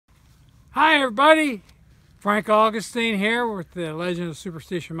Hi everybody, Frank Augustine here with the Legend of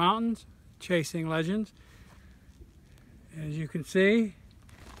Superstition Mountains, chasing legends. As you can see,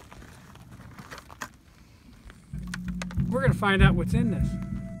 we're going to find out what's in this.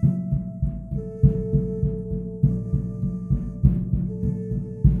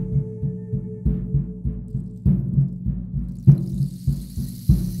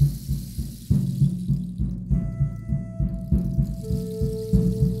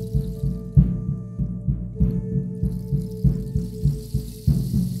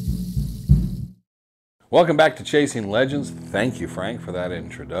 Welcome back to Chasing Legends. Thank you, Frank, for that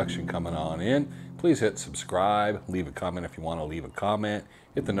introduction coming on in. Please hit subscribe, leave a comment if you want to leave a comment,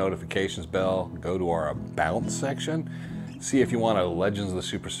 hit the notifications bell, go to our About section, see if you want a Legends of the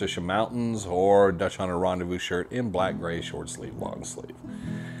Superstition Mountains or Dutch Hunter Rendezvous shirt in black, gray, short sleeve, long sleeve.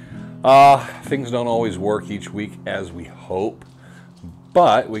 Things don't always work each week as we hope,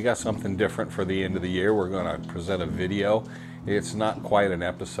 but we got something different for the end of the year. We're going to present a video. It's not quite an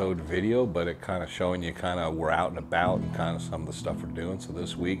episode video, but it kind of showing you we're out and about and kind of some of the stuff we're doing. So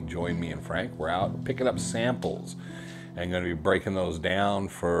this week, join me and Frank. We're out picking up samples and going to be breaking those down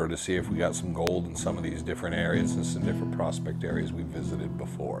to see if we got some gold in some of these different areas and some different prospect areas we visited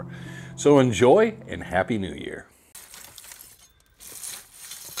before. So enjoy and Happy New Year.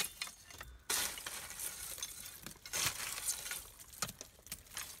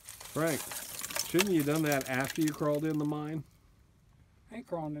 Frank, shouldn't you have done that after you crawled in the mine? I ain't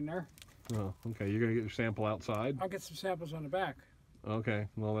crawling in there. Oh, okay. You're going to get your sample outside? I'll get some samples on the back. Okay.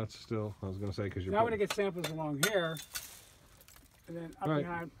 Well, that's still, I was going to say, because you're... Now I'm going to get samples along here, and then up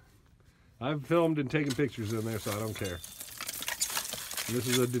behind. I've filmed and taken pictures in there, so I don't care. And this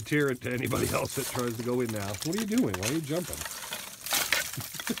is a deterrent to anybody else that tries to go in now. What are you doing? Why are you jumping?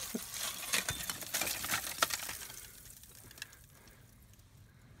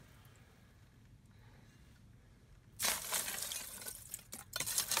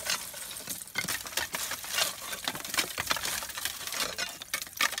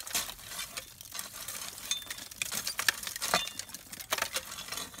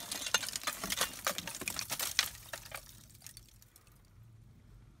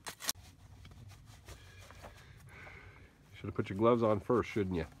 Should have put your gloves on first,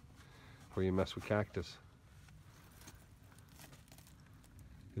 shouldn't you? Before you mess with cactus.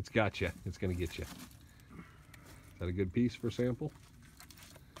 It's got you. It's going to get you. Is that a good piece for sample?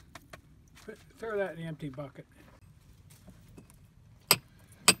 Throw that in the empty bucket.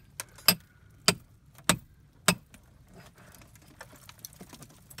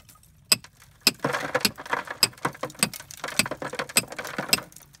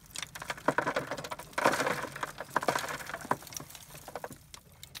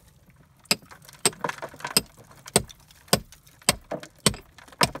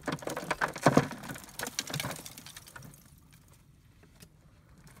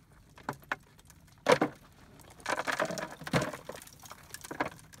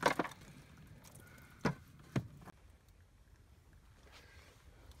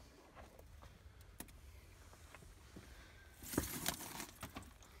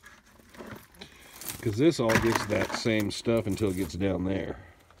 Because this all gets that same stuff until it gets down there.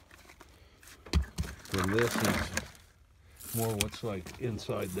 And this is more what's like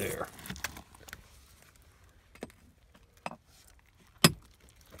inside there.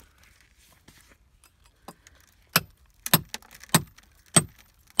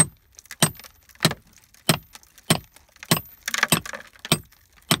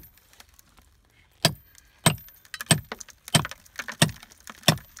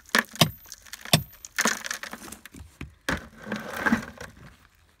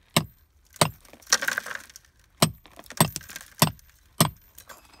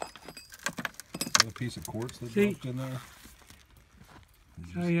 Piece of quartz that dropped in there.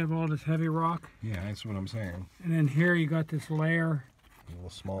 So you have all this heavy rock. Yeah, that's what I'm saying. And then here you got this layer A little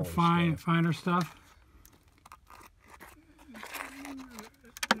smaller of finer stuff.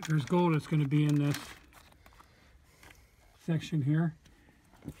 There's gold that's going to be in this section here.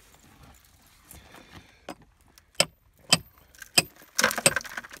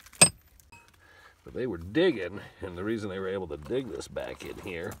 But they were digging, and the reason they were able to dig this back in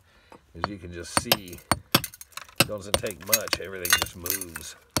here, as you can just see, it doesn't take much, everything just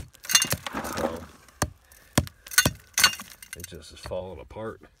moves. So it just is falling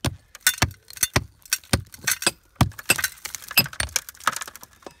apart.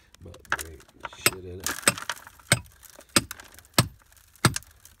 But there ain't shit in it.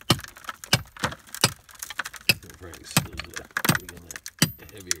 Frank's still digging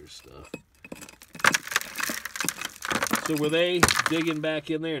that heavier stuff. So were they digging back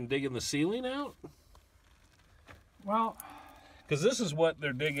in there and digging the ceiling out? Well, because this is what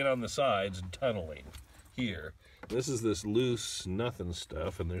they're digging on the sides and tunneling here. This is this loose nothing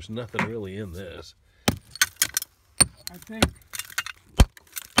stuff, and there's nothing really in this. I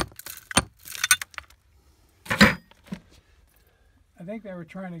think they were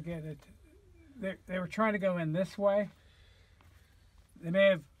trying to get it. They were trying to go in this way. They may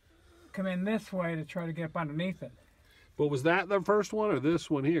have come in this way to try to get up underneath it. But was that the first one or this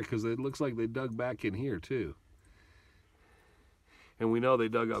one here? Because it looks like they dug back in here too. And we know they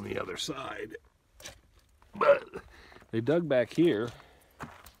dug on the other side. But they dug back here.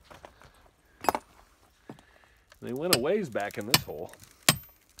 They went a ways back in this hole.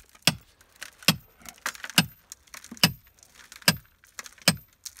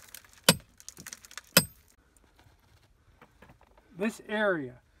 This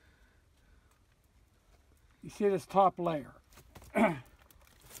area, you see this top layer,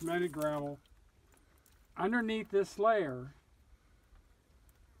 cemented gravel. Underneath this layer,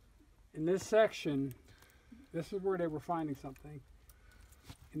 in this section, this is where they were finding something,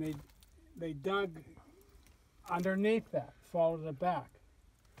 and they dug underneath that, followed it back,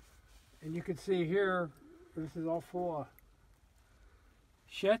 and you can see here, this is all full of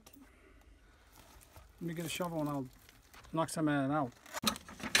shit. Let me get a shovel and I'll knock some of that out.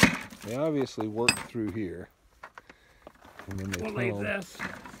 They obviously worked through here, and then they We'll leave this.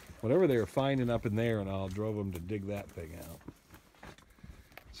 Whatever they were finding up in there, and all drove them to dig that thing out.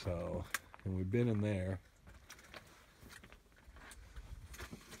 So, and we've been in there.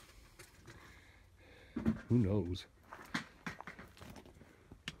 Who knows?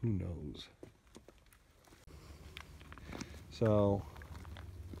 Who knows? So,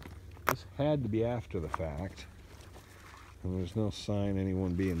 this had to be after the fact. And there's no sign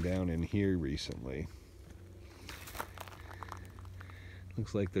anyone being down in here recently.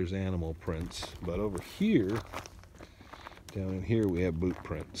 Looks like there's animal prints, but over here, down in here we have boot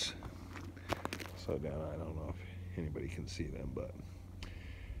prints. So down, I don't know if anybody can see them, but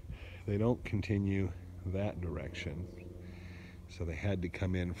they don't continue that direction. So they had to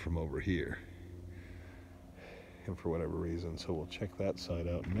come in from over here. And for whatever reason, so we'll check that side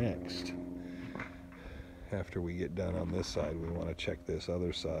out next. After we get done on this side, we want to check this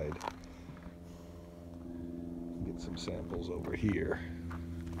other side. Get some samples over here.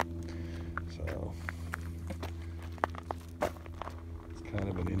 So it's kind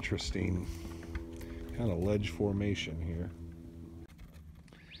of an interesting kind of ledge formation here.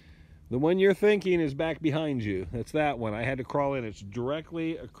 The one you're thinking is back behind you. That's that one. I had to crawl in. It's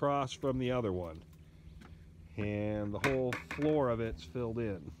directly across from the other one. And the whole floor of it's filled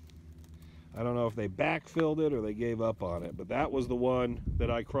in. I don't know if they backfilled it or they gave up on it, but that was the one that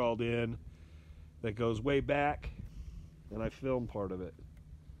I crawled in that goes way back, and I filmed part of it.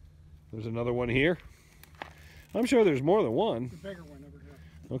 There's another one here. I'm sure there's more than one. The bigger one over here.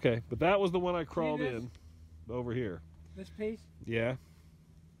 Okay, but that was the one I crawled in over here. This piece? Yeah.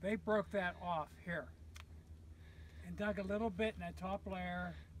 They broke that off here and dug a little bit in that top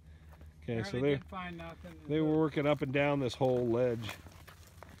layer. Okay, so didn't find nothing. they were working up and down this whole ledge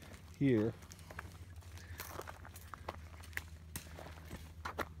here.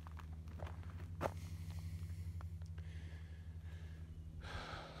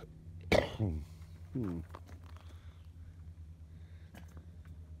 I'm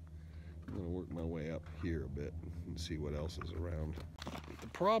going to work my way up here a bit and see what else is around. The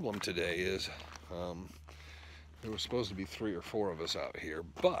problem today is there was supposed to be 3 or 4 of us out here,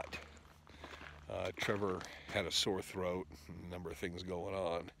 but Trevor had a sore throat and a number of things going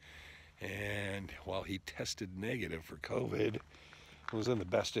on. And while he tested negative for COVID, it was in the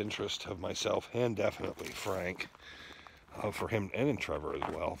best interest of myself and definitely Frank, for him and Trevor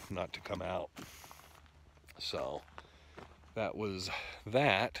as well, not to come out. So that was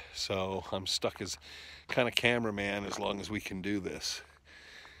that. So I'm stuck as kind of cameraman as long as we can do this.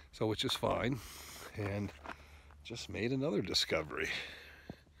 So which is fine. And just made another discovery.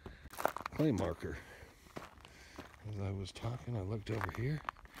 Clay marker. As I was talking, I looked over here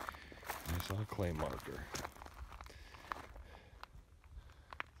and I saw a clay marker.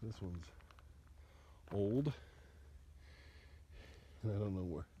 This one's old. I don't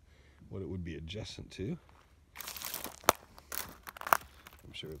know what it would be adjacent to.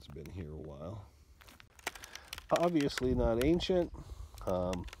 I'm sure it's been here a while. Obviously not ancient.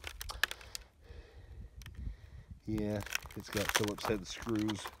 Yeah, it's got Phillips head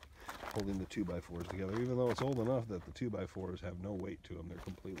screws holding the 2x4s together, even though it's old enough that the 2x4s have no weight to them. They're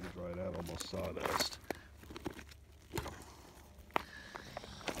completely dried out, almost sawdust.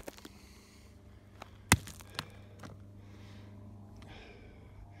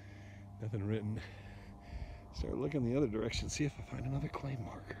 Nothing written. Start looking the other direction, see if I find another claim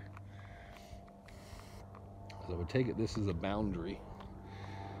marker. So I would take it this is a boundary.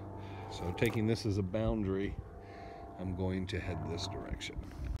 So taking this as a boundary, I'm going to head this direction.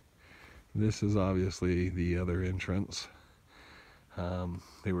 This is obviously the other entrance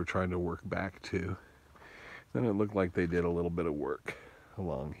they were trying to work back to. Then it looked like they did a little bit of work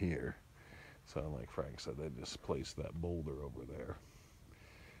along here. So like Frank said, they just placed that boulder over there,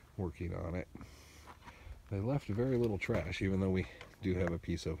 working on it. They left very little trash, even though we do have a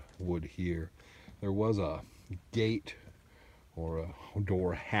piece of wood here. There was a gate or a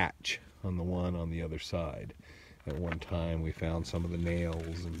door hatch on the one on the other side. At one time we found some of the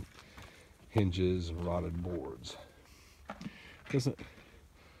nails and hinges and rotted boards. Doesn't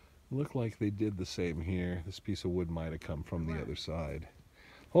look like they did the same here. This piece of wood might have come from the other side.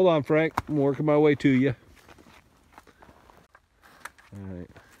 Hold on, Frank. I'm working my way to you. All right.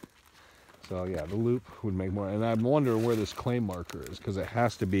 So yeah, the loop would make more. And I'm wondering where this claim marker is, because it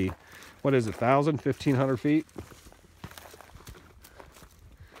has to be, what is it, 1,000, 1,500 feet?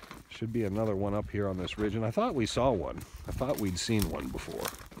 Should be another one up here on this ridge. And I thought we saw one. I thought we'd seen one before.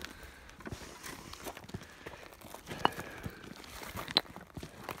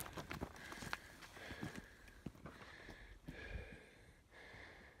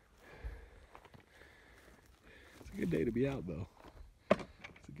 It's a good day to be out, though.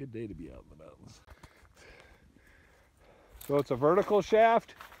 It's a good day to be out in the mountains. So it's a vertical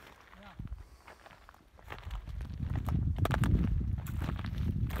shaft?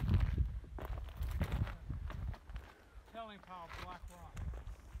 Black rock.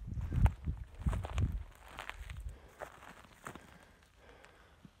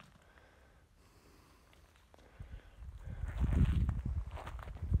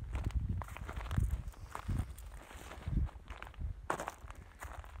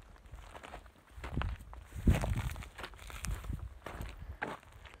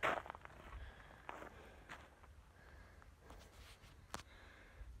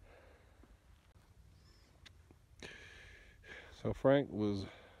 So Frank was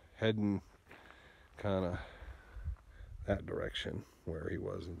heading kind of that direction where he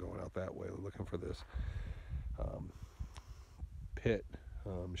was and going out that way, looking for this pit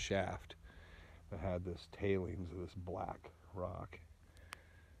shaft that had this tailings of this black rock.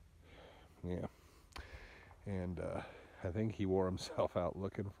 Yeah. And I think he wore himself out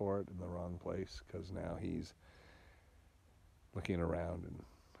looking for it in the wrong place, because now he's looking around, and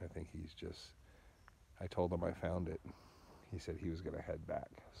I think he's just, I told him I found it. He said he was going to head back,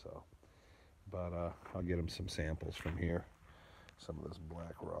 so, but I'll get him some samples from here, some of this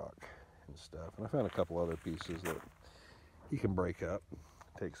black rock and stuff. And I found a couple other pieces that he can break up,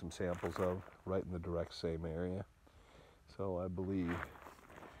 take some samples of, right in the direct same area. So I believe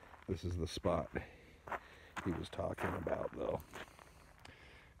this is the spot he was talking about, though.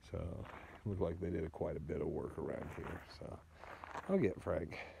 So it looked like they did quite a bit of work around here. So I'll get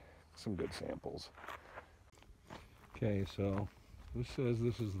Frank some good samples. Okay, so this says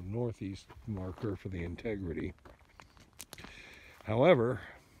this is the northeast marker for the integrity. However,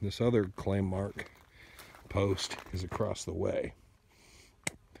 this other claim mark post is across the way.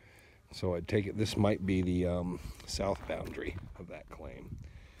 So I'd take it this might be the south boundary of that claim.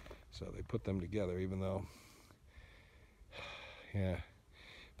 So they put them together, even though, yeah,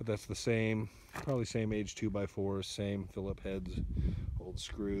 but that's the same, probably same age 2x4s, same Phillip heads, old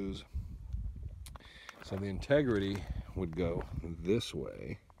screws. So the integrity would go this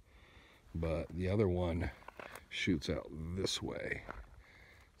way, but the other one shoots out this way.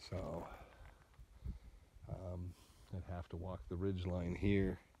 So I'd have to walk the ridge line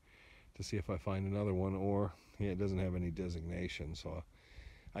here to see if I find another one, or yeah, it doesn't have any designation, so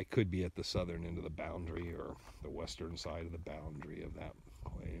I could be at the southern end of the boundary or the western side of the boundary of that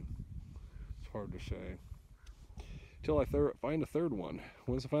claim. It's hard to say. Till I find a third one.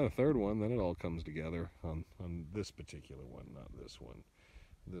 Once I find a third one, then it all comes together on this particular one, not this one.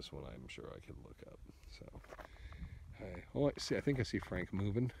 This one I'm sure I could look up. So, oh, I think I see Frank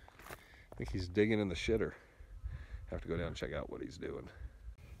moving. I think he's digging in the shitter. Have to go down and check out what he's doing.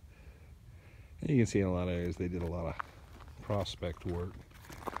 And you can see in a lot of areas they did a lot of prospect work.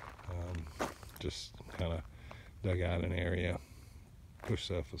 Just kind of dug out an area, push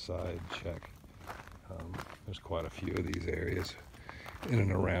stuff aside, check. There's quite a few of these areas in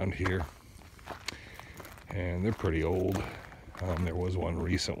and around here, and they're pretty old. There was one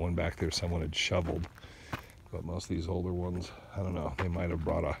recent one back there someone had shoveled, but most of these older ones, I don't know, they might have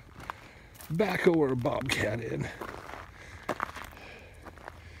brought a backhoe or a bobcat in.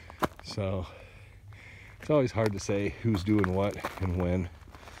 So it's always hard to say who's doing what and when.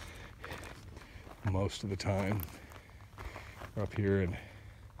 most of the time. We're up here in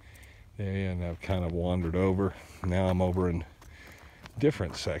the area, and I've kind of wandered over. Now I'm over in a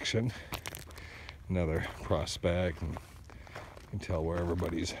different section, another prospect, and you can tell where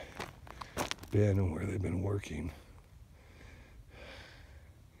everybody's been and where they've been working.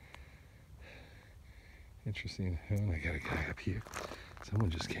 Interesting. Oh, I got a guy up here. Someone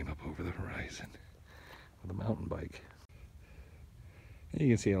just came up over the horizon with a mountain bike. And you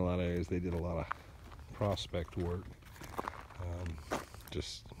can see in a lot of areas they did a lot of prospect work.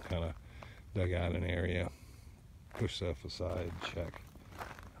 Just kind of dug out an area, push stuff aside, check.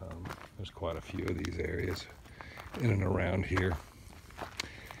 There's quite a few of these areas in and around here,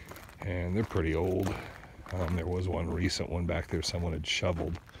 and they're pretty old. There was one recent one back there someone had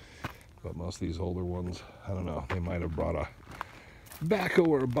shoveled, but most of these older ones, I don't know, they might have brought a backhoe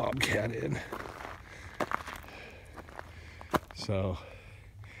or a bobcat in. So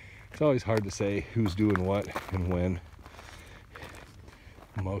it's always hard to say who's doing what and when.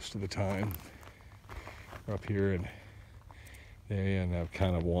 Most of the time we're up here in the area, and I've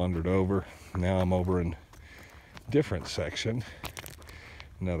kind of wandered over. Now I'm over in a different section,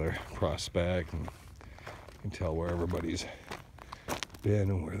 another prospect, and you can tell where everybody's been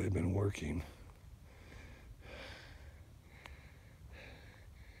and where they've been working.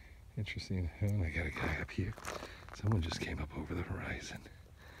 Interesting. Oh, I got a guy up here. Someone just came up over the horizon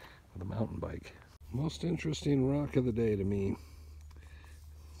with a mountain bike. Most interesting rock of the day to me.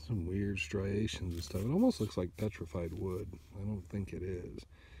 Some weird striations and stuff. It almost looks like petrified wood. I don't think it is,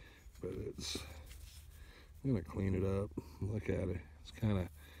 but it's. I'm gonna clean it up. Look at it. It's kind of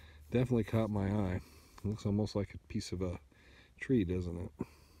definitely caught my eye. It looks almost like a piece of a tree, doesn't it?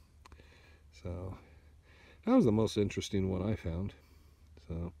 So that was the most interesting one I found.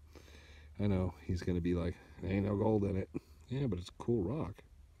 So I know he's gonna be like, there ain't no gold in it. Yeah, but it's a cool rock.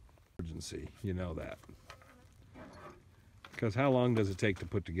 Urgency, you know that. Because how long does it take to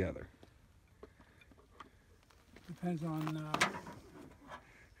put together? Depends on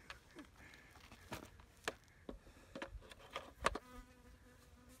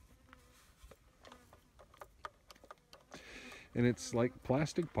and it's like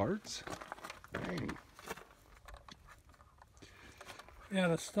plastic parts? Dang. yeah,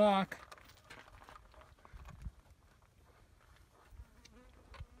 the stock.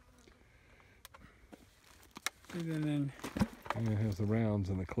 And then And it has the rounds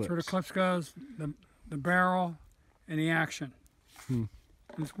and the clips. where the clips goes, the barrel, and the action. And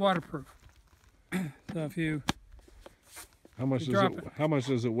it's waterproof. So if you How much you does drop it? it. How much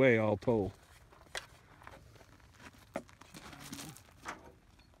does it weigh all told?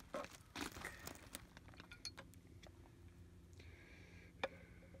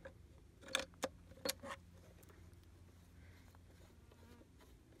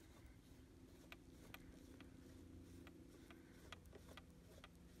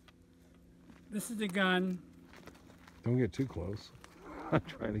 this is the gun. Don't get too close. I'm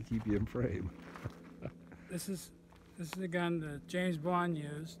trying to keep you in frame. This is the gun that James Bond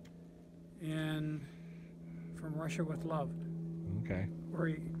used in From Russia with Love, Okay. where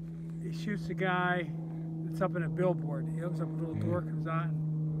he shoots the guy that's up in a billboard. He opens up a little door, comes on,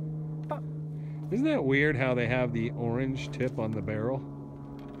 and pop. Isn't that weird how they have the orange tip on the barrel?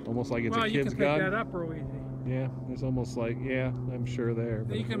 Almost like it's Well, a you kid's can pick gun. that up real easy. Yeah, it's almost like, yeah, I'm sure there.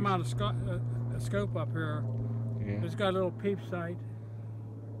 But You can mount a scope up here. Yeah. It's got a little peep sight.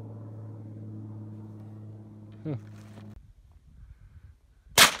 Huh.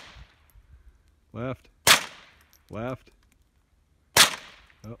 Left. Left.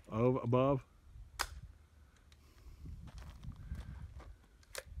 Oh, above.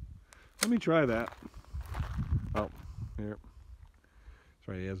 Let me try that. Oh, here. That's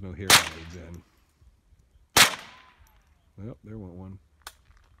right, he has no hearing aids in. Yep, there went one.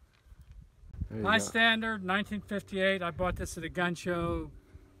 There you My go. standard, 1958. I bought this at a gun show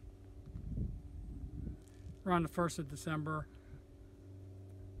around the 1st of December.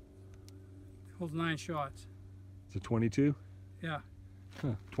 Holds 9 shots. It's a 22? Yeah. Huh.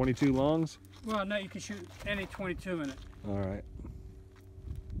 22 longs? Well, no, you can shoot any 22 in it. All right.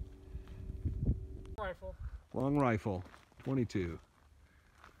 Rifle. Long rifle, 22.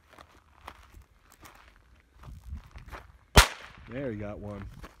 There, you got one.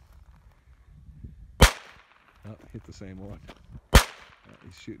 Oh, hit the same one. Oh,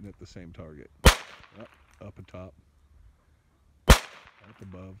 he's shooting at the same target. Oh, up and top. Up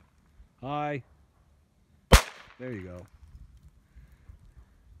above. High. There you go.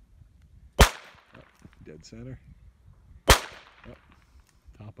 Oh, dead center. Oh,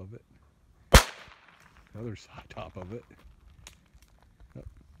 top of it. Other side, top of it. Oh.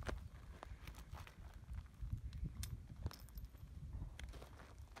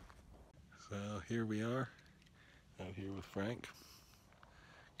 So here we are, out here with Frank,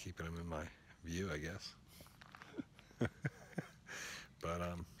 keeping him in my view, I guess. But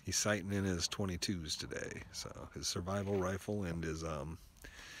he's sighting in his 22s today, so his survival rifle and his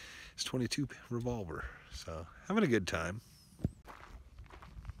 22 revolver. So having a good time.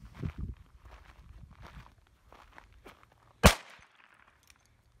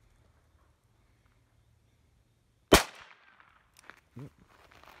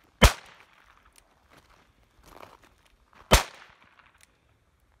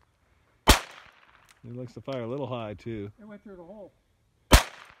 He likes to fire a little high too. It went through the hole.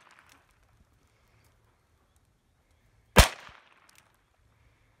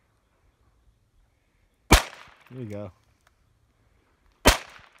 There you go.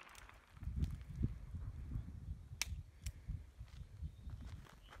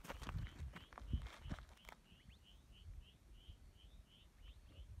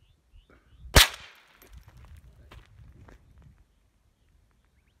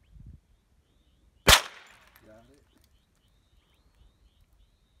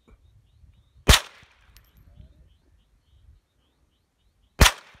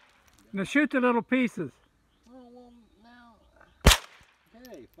 Now shoot the little pieces. Oh, well, now.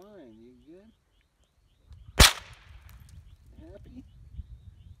 Okay, fine. You good? You happy?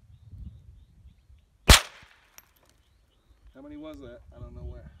 How many was that? I don't know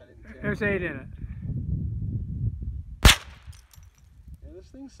where. I didn't count. There's 8 in it. Yeah, this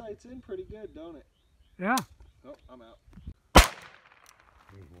thing sights in pretty good, don't it? Yeah. Oh, I'm out. 1,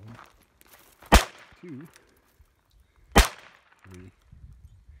 2, 3.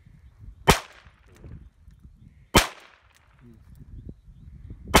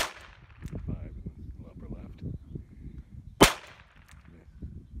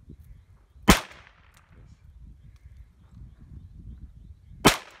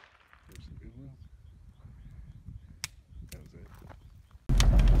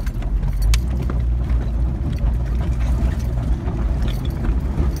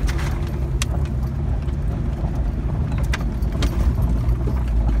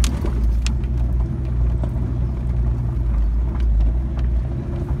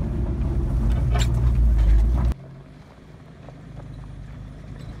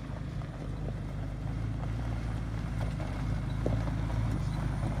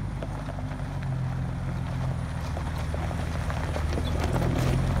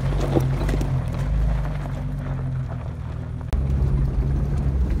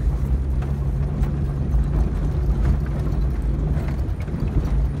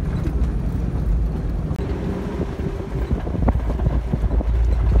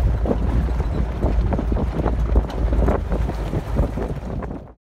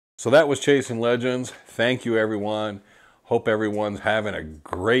 So that was Chasing Legends. Thank you, everyone. Hope everyone's having a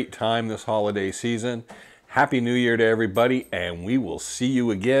great time this holiday season. Happy New Year to everybody, and we will see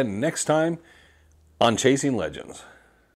you again next time on Chasing Legends.